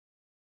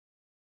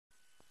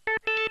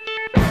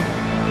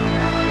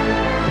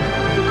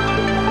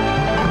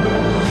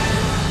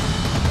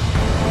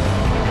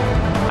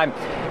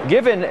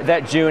Given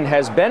that June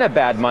has been a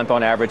bad month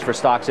on average for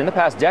stocks in the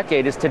past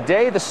decade, is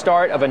today the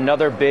start of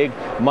another big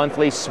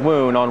monthly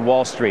swoon on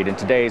Wall Street? In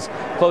today's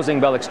closing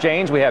bell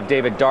exchange, we have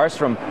David Darst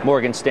from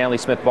Morgan Stanley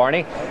Smith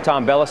Barney,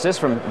 Tom Belesis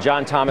from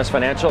John Thomas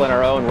Financial, and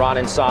our own Ron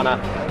Insana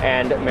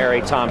and Mary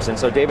Thompson.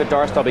 So David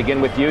Darst, I'll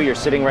begin with you. You're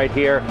sitting right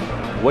here.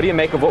 What do you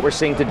make of what we're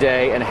seeing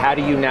today, and how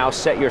do you now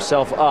set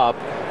yourself up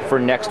for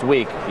next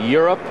week?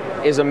 Europe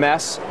is a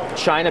mess.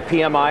 China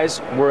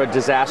PMIs were a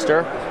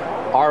disaster.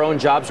 Our own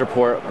jobs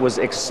report was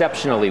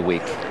exceptionally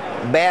weak.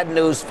 Bad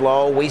news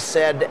flow. We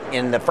said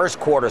in the first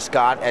quarter,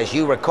 Scott, as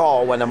you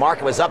recall, when the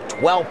market was up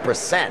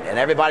 12% and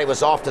everybody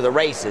was off to the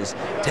races,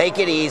 take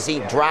it easy,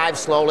 drive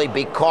slowly,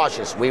 be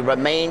cautious. We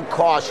remain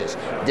cautious,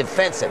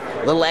 defensive.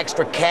 Little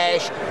extra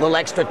cash, little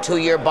extra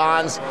 2-year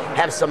bonds,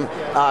 have some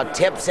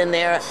tips in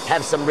there,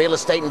 have some real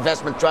estate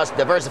investment trust,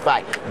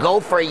 diversify. Go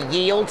for a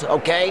yield,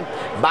 okay?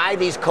 Buy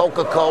these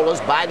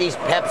Coca-Colas, buy these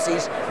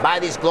Pepsis, buy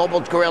these global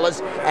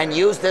gorillas, and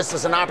use this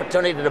as an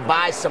opportunity to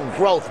buy some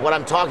growth. What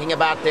I'm talking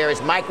about there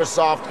is Microsoft,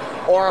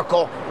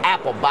 Oracle,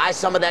 Apple. Buy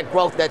some of that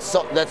growth that's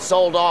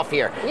sold off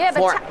here. Yeah,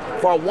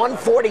 for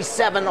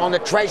 147 on the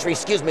Treasury,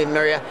 excuse me,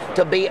 Maria,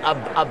 to be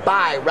a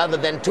buy rather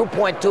than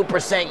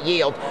 2.2%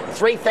 yield,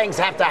 3 things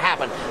have to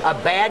happen. A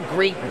bad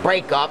Greek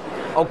breakup,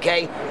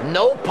 okay?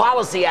 No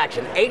policy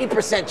action.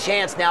 80%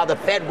 chance now the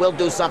Fed will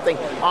do something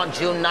on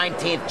June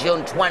 19th,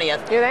 June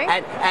 20th. You think?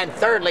 And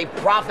thirdly,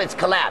 profits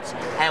collapse.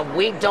 And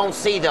we don't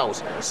see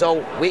those. So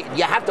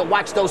you have to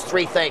watch those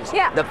 3 things.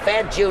 Yeah. The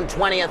Fed, June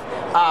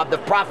 20th, the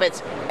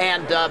profits,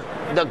 and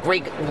the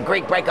Greek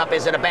breakup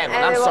isn't a bad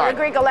one. I'm sorry. The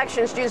Greek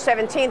elections, June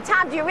 17th.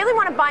 Tom, do you really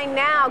want to buy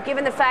now,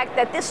 given the fact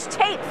that this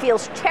tape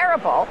feels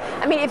terrible?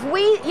 I mean, if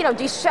we,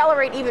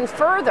 decelerate even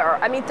further,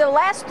 I mean, the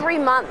last 3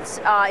 months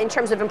in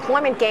terms of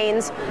employment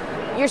gains,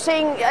 you're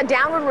seeing a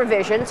downward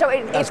revision. So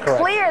it's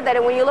clear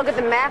that when you look at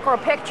the macro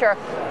picture,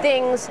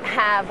 things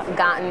have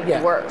gotten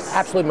worse.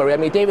 Absolutely, Maria. I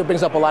mean, David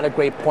brings up a lot of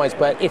great points,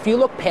 but if you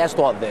look past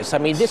all this, I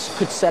mean, this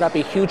could set up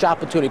a huge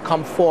opportunity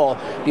come fall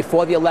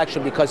before the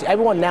election, because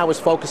everyone now is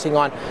focusing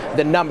on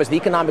the numbers, the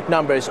economic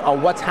numbers,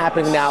 on what's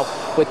happening now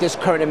with this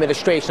current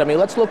administration. I mean,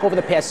 let's look over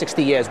the past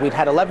 60 years. We've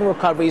had 11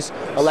 recoveries,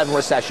 11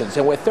 recessions,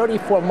 and we're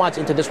 34 months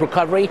into this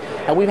recovery,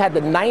 and we've had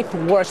the 9th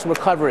worst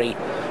recovery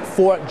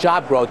for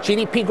job growth.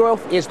 GDP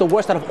growth is the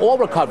worst out of all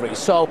recoveries.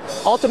 So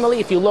ultimately,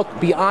 if you look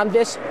beyond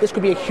this, this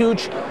could be a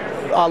huge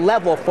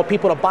level for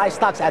people to buy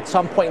stocks at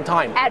some point in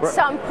time. At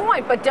some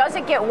point, but does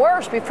it get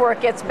worse before it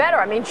gets better?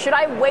 I mean, should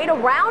I wait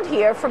around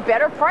here for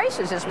better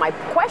prices is my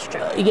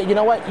question. You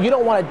know what? You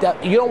don't want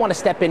to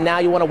step in now.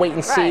 You want to wait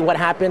and see what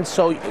happens.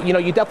 So, you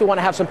definitely want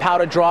to have some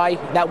powder dry.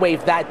 That way,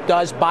 if that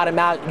does bottom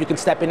out, you can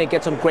step in and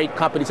get some great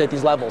companies at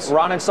these levels.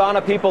 Ron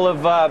Insana, people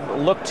have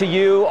looked to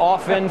you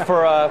often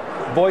for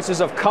voices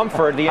of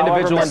comfort. The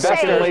individual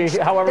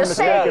investor, however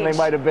mistaken they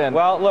might have been.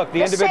 Well, look,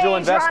 the individual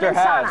investor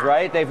has,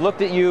 right? They've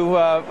looked at you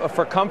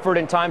for comfort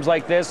in times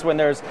like this when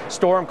there's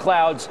storm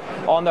clouds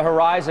on the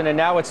horizon, and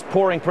now it's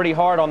pouring pretty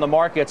hard on the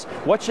markets.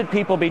 What should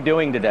people be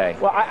doing today?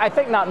 Well, I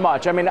think not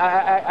much. I mean,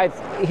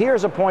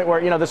 here's a point where,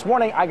 this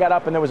morning I got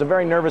up and there was a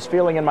very nervous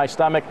feeling in my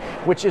stomach,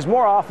 which is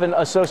more often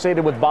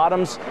associated with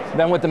bottoms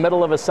than with the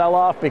middle of a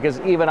sell-off,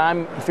 because even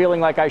I'm feeling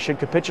like I should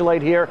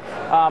capitulate here.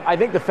 I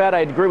think the Fed,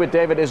 I agree with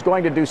David, is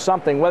going to do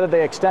something, whether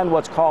they extend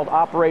what's called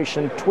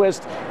Operation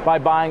Twist by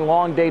buying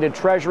long-dated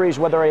treasuries,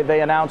 whether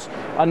they announce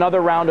another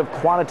round of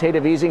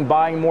quantitative easing,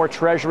 buying more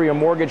treasury or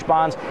mortgage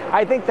bonds.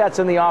 I think that's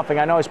in the offing.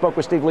 I know I spoke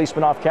with Steve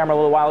Leisman off camera a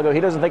little while ago.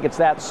 He doesn't think it's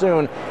that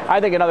soon. I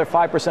think another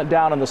 5%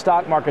 down in the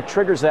stock market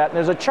triggers that. And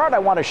there's a chart I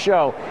want to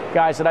show,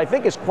 guys, that I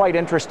think is quite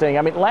interesting.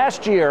 I mean,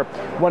 last year,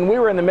 when we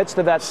were in the midst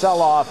of that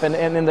sell-off and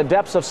in the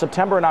depths of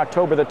September and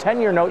October, the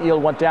 10-year note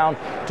yield went down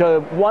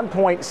to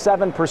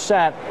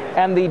 1.7%,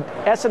 and the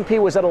S&P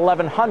was at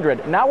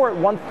 1,100. Now we're at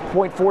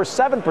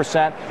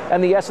 1.47%,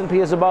 and the S&P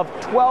is above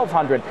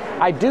 1,200.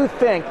 I do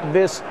think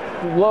this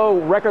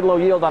record low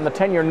yield on the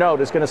 10-year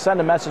note is going to send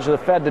a message to the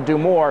Fed to do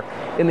more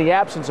in the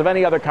absence of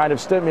any other kind of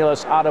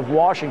stimulus out of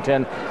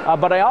Washington.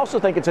 But I also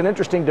think it's an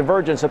interesting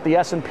divergence that the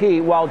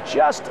S&P, while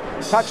just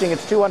touching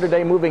its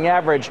 200-day moving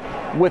average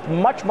with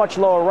much, much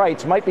lower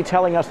rates, might be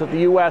telling us that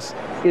the U.S.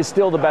 is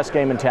still the best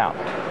game in town.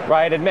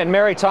 Right. And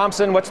Mary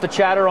Thompson, what's the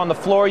chatter on the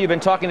floor? You've been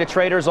talking to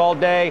traders all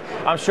day.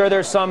 I'm sure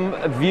there's some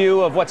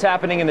view of what's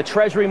happening in the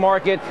Treasury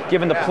market,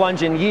 given the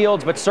plunge in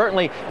yields. But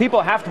certainly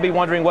people have to be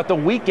wondering what the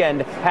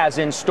weekend has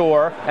in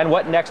store and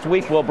what next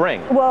week will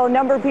bring. Well, a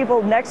number of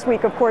people next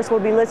week, of course, will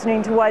be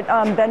listening to what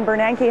Ben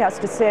Bernanke has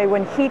to say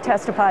when he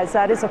testifies.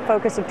 That is a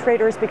focus of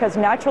traders, because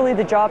naturally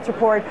the jobs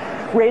report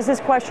raises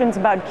questions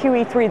about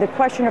QE3. The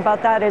question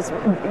about that is,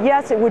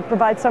 yes, it would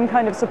provide some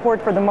kind of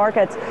support for the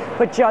markets,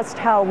 but just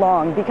how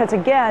long? Because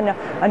again,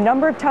 again, a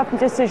number of tough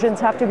decisions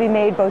have to be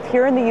made both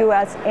here in the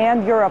U.S.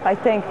 and Europe, I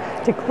think,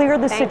 to clear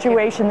the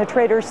situation. The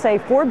traders say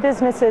for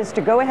businesses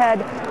to go ahead,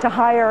 to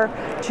hire,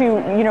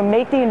 to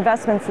make the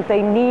investments that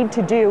they need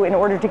to do in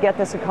order to get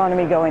this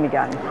economy going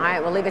again. All right,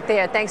 we'll leave it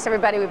there. Thanks,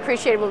 everybody. We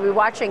appreciate it. We'll be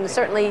watching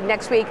certainly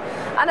next week.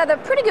 Another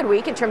pretty good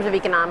week in terms of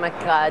economic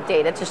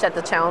data to set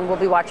the tone. We'll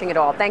be watching it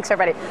all. Thanks,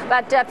 everybody.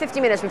 About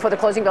 50 minutes before the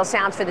closing bell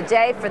sounds for the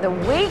day. For the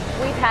week,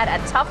 we've had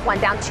a tough one,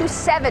 down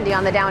 270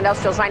 on the Dow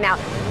Industrials right now.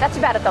 That's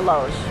about at the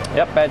lows.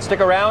 Yep, and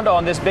stick around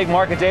on this big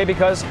market day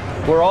because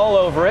we're all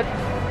over it.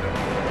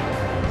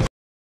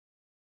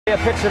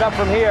 Picks it up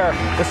from here.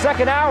 The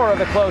second hour of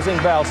the closing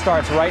bell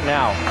starts right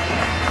now.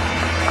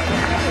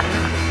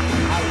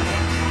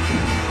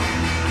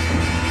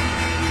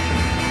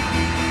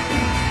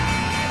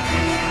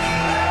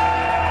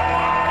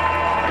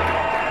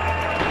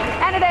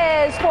 And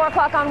it is 4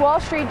 o'clock on Wall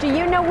Street. Do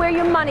you know where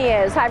your money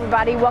is? Hi,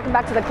 everybody. Welcome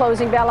back to the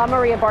closing bell. I'm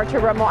Maria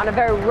Bartiromo on a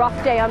very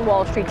rough day on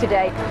Wall Street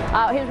today.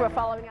 Here's what we're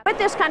following up. With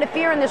this kind of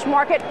fear in this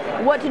market,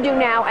 what to do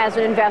now as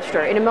an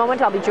investor. In a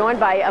moment, I'll be joined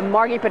by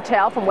Margie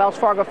Patel from Wells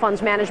Fargo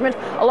Funds Management,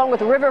 along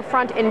with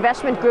Riverfront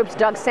Investment Group's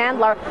Doug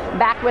Sandler.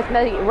 Back with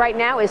me right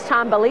now is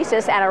Tom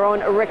Belesis and our own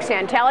Rick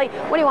Santelli.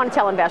 What do you want to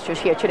tell investors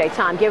here today,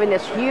 Tom, given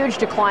this huge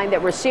decline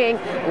that we're seeing?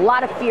 A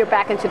lot of fear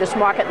back into this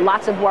market,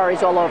 lots of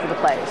worries all over the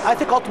place. I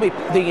think ultimately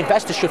the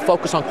investors should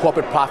focus on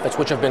corporate profits,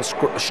 which have been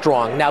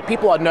strong. Now,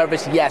 people are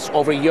nervous, yes,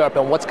 over Europe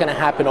and what's going to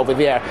happen over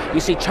there.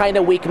 You see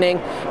China weakening.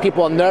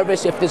 People are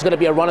nervous if there's going to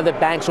be a run of the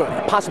banks or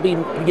possibly,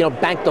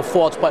 bank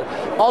defaults. But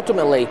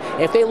ultimately,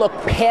 if they look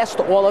past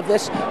all of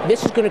this,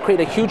 this is going to create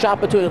a huge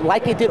opportunity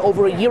like it did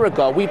over a year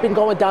ago. We've been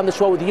going down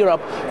this road with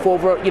Europe for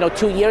over,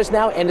 2 years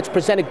now, and it's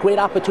presented great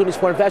opportunities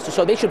for investors.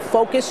 So they should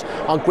focus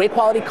on great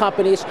quality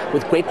companies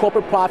with great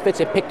corporate profits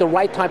and pick the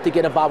right time to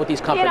get involved with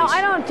these companies.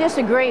 I don't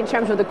disagree in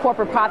terms of the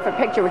corporate profit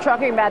picture. We're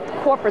talking about the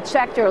corporate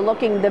sector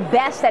looking the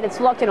best that it's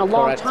looked in a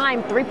long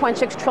time.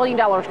 $3.6 trillion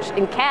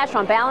in cash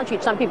on balance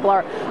sheet. Some people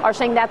are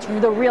saying that's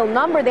the real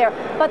number there,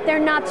 but they're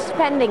not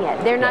spending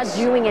it. They're not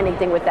doing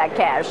anything with that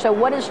cash. So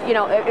what is,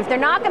 if they're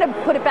not going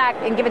to put it back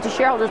and give it to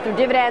shareholders through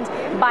dividends,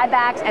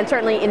 buybacks, and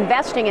certainly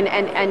investing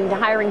and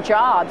hiring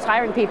jobs,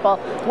 hiring people,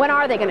 when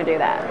are they going to do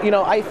that?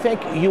 I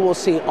think you will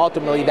see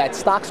ultimately that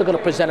stocks are going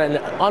to present an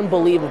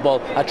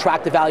unbelievable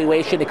attractive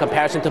valuation in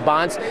comparison to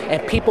bonds,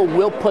 and people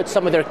will put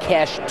some of their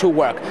cash to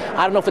work.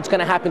 I don't know if it's going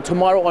to happen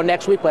tomorrow or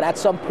next week, but at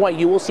some point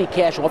you will see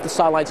cash off the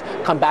sidelines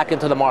come back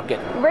into the market.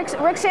 Rick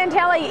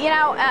Santelli,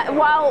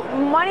 while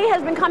money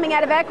has been coming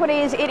out of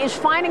equities, it is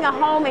finding a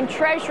home in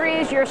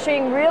treasuries. You're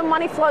seeing real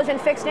money flows in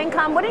fixed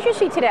income. What did you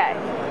see today?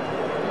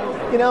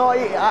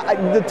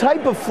 The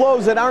type of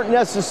flows that aren't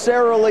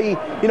necessarily,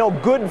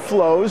 good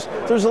flows.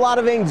 There's a lot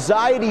of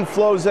anxiety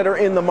flows that are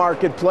in the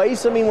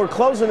marketplace. I mean, we're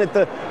closing at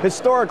the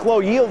historic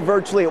low yield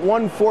virtually at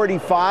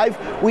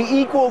 145. We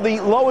equal the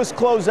lowest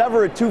close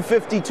ever at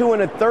 252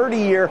 in a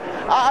 30-year.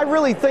 I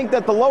really think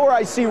that the lower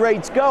I see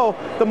rates go,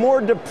 the more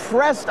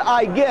depressed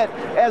I get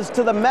as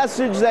to the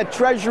message that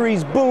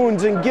Treasuries,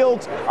 boons, and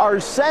gilts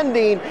are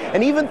sending.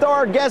 And even though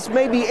our guests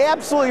may be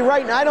absolutely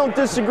right, and I don't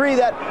disagree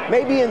that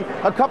maybe in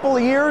a couple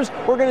of years,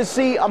 we're going to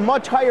see a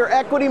much higher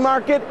equity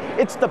market.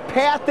 It's the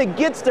path that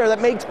gets there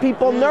that makes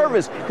people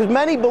nervous, because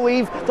many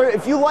believe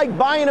if you like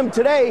buying them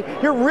today,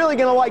 you're really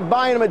going to like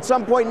buying them at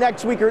some point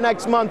next week or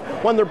next month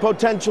when they're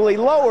potentially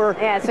lower.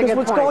 Yeah, it's because a good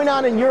what's point. going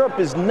on in Europe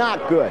is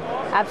not good.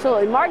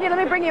 Absolutely. Margie, let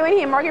me bring you in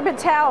here. Margie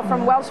Patel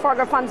from Wells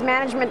Fargo Funds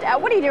Management.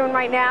 What are you doing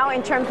right now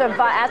in terms of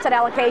asset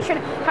allocation?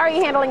 How are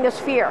you handling this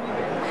fear?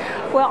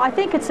 Well, I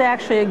think it's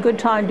actually a good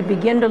time to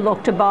begin to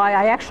look to buy.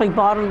 I actually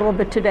bought a little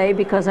bit today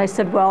because I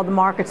said, well, the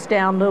market's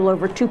down a little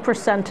over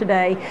 2%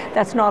 today.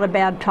 That's not a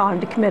bad time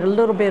to commit a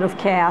little bit of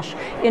cash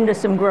into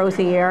some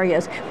growthy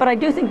areas. But I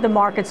do think the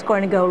market's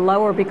going to go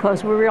lower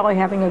because we're really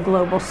having a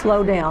global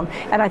slowdown.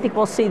 And I think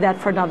we'll see that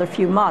for another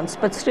few months.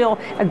 But still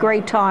a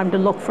great time to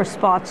look for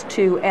spots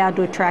to add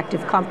to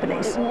attractive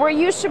companies. Were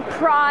you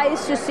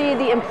surprised to see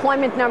the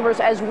employment numbers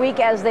as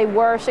weak as they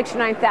were,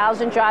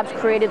 69,000 jobs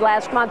created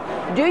last month?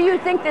 Do you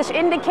think this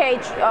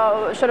indicates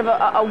sort of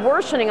a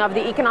worsening of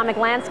the economic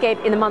landscape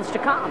in the months to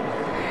come?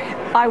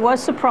 I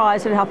was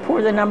surprised at how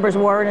poor the numbers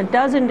were, and it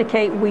does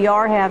indicate we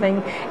are having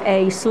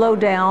a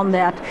slowdown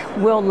that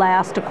will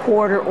last a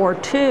quarter or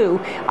two.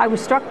 I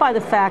was struck by the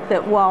fact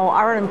that while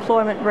our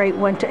unemployment rate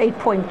went to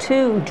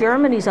 8.2,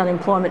 Germany's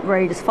unemployment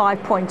rate is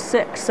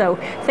 5.6. So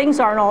things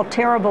aren't all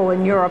terrible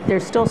in Europe.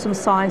 There's still some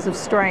signs of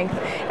strength,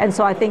 and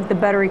so I think the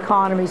better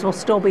economies will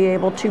still be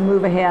able to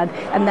move ahead,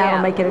 and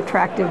that'll make an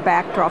attractive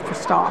backdrop for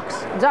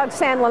stocks. Doug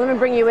Sandler, let me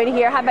bring you in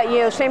here. How about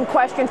you? Same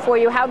question for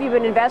you. How have you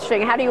been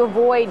investing? How do you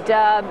avoid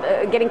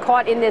getting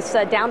caught in this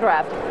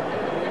downdraft?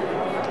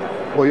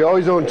 Well, you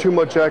always own too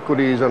much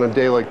equities on a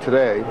day like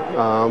today.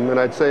 And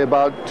I'd say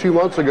about 2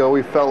 months ago,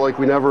 we felt like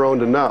we never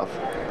owned enough.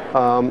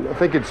 I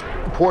think it's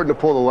important to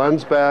pull the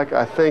lens back.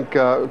 I think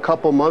a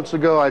couple months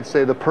ago, I'd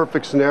say the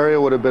perfect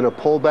scenario would have been a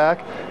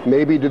pullback,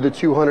 maybe to the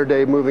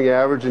 200-day moving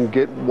average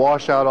and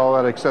wash out all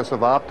that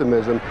excessive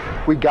optimism.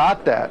 We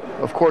got that.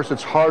 Of course,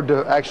 it's hard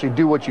to actually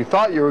do what you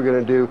thought you were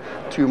going to do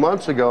 2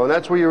 months ago, and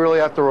that's where you really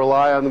have to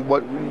rely on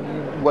what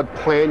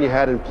plan you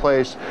had in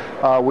place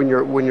when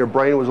your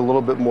brain was a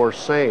little bit more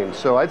sane.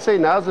 So I'd say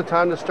now's the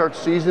time to start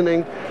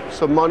seasoning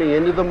some money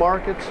into the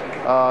markets.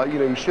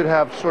 You should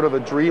have sort of a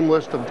dream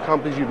list of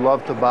companies you'd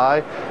love to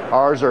buy.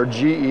 Ours are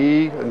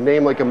GE, a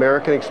name like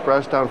American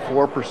Express down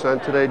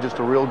 4% today, just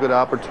a real good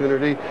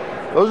opportunity.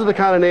 Those are the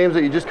kind of names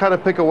that you just kind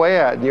of pick away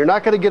at, and you're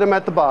not going to get them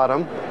at the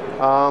bottom.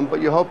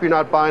 But you hope you're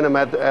not buying them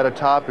at a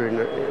top here,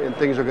 and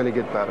things are going to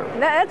get better.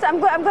 I'm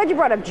glad you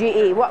brought up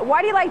GE.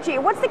 Why do you like GE?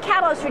 What's the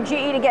catalyst for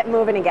GE to get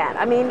moving again?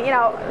 I mean,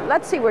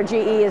 let's see where GE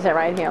is at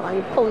right here. Let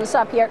me pull this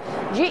up here.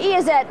 GE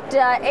is at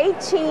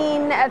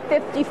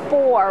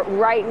 18.54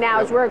 right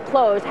now as we're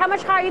closed. How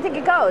much higher do you think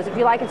it goes if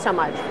you like it so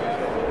much?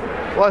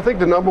 Well, I think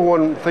the number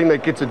one thing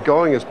that gets it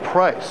going is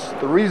price.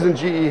 The reason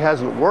GE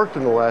hasn't worked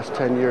in the last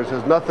 10 years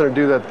has nothing to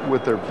do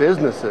with their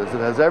businesses. It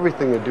has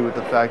everything to do with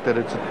the fact that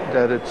it's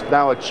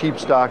now a cheap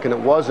stock, and it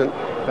wasn't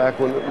back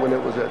when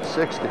it was at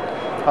 60.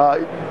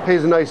 It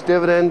pays a nice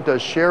dividend, does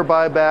share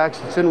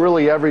buybacks. It's in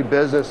really every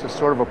business. It's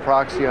sort of a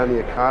proxy on the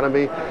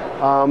economy.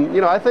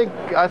 I think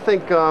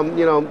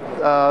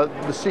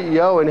the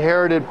CEO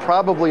inherited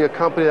probably a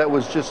company that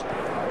was just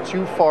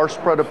too far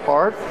spread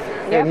apart.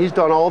 Yep. And he's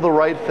done all the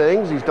right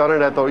things. He's done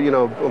it at the,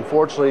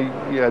 unfortunately,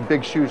 he had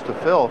big shoes to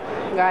fill.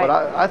 Right. But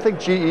I think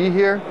GE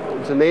here,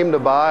 it's a name to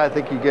buy. I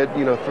think you get,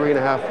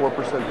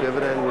 3.5–4%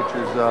 dividend, which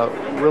is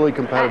really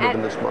competitive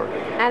in this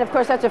market. And of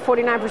course, that's a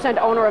 49%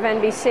 owner of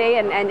NBC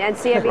and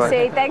CNBC.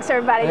 Right. Thanks,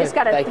 everybody. Just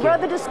got to throw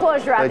the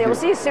disclosure out there. We'll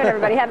see you soon,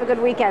 everybody. Have a good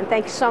weekend.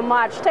 Thank you so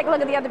much. Take a look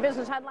at the other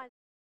business headlines.